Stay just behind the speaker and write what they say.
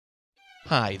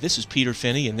Hi, this is Peter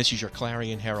Finney, and this is your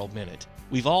Clarion Herald Minute.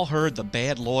 We've all heard the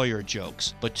bad lawyer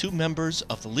jokes, but two members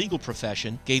of the legal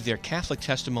profession gave their Catholic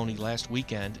testimony last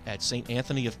weekend at St.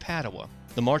 Anthony of Padua.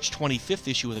 The March 25th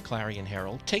issue of the Clarion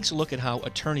Herald takes a look at how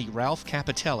attorney Ralph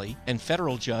Capitelli and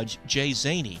federal judge Jay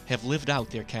Zaney have lived out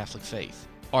their Catholic faith.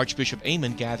 Archbishop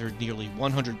Aymon gathered nearly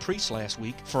 100 priests last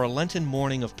week for a Lenten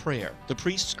morning of prayer. The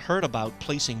priests heard about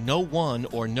placing no one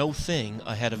or no thing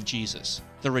ahead of Jesus.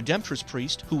 The Redemptorist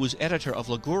priest, who was editor of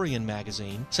Ligurian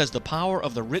magazine, says the power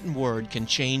of the written word can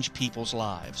change people's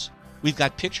lives. We've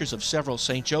got pictures of several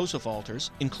St. Joseph altars,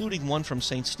 including one from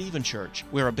St. Stephen Church,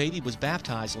 where a baby was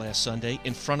baptized last Sunday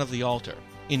in front of the altar.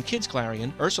 In Kids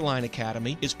Clarion, Ursuline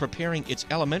Academy is preparing its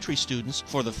elementary students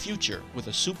for the future with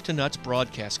a Soup to Nuts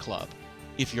broadcast club.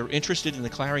 If you're interested in the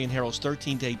Clarion Herald's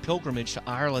 13-day pilgrimage to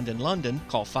Ireland and London,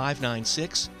 call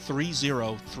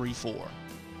 596-3034.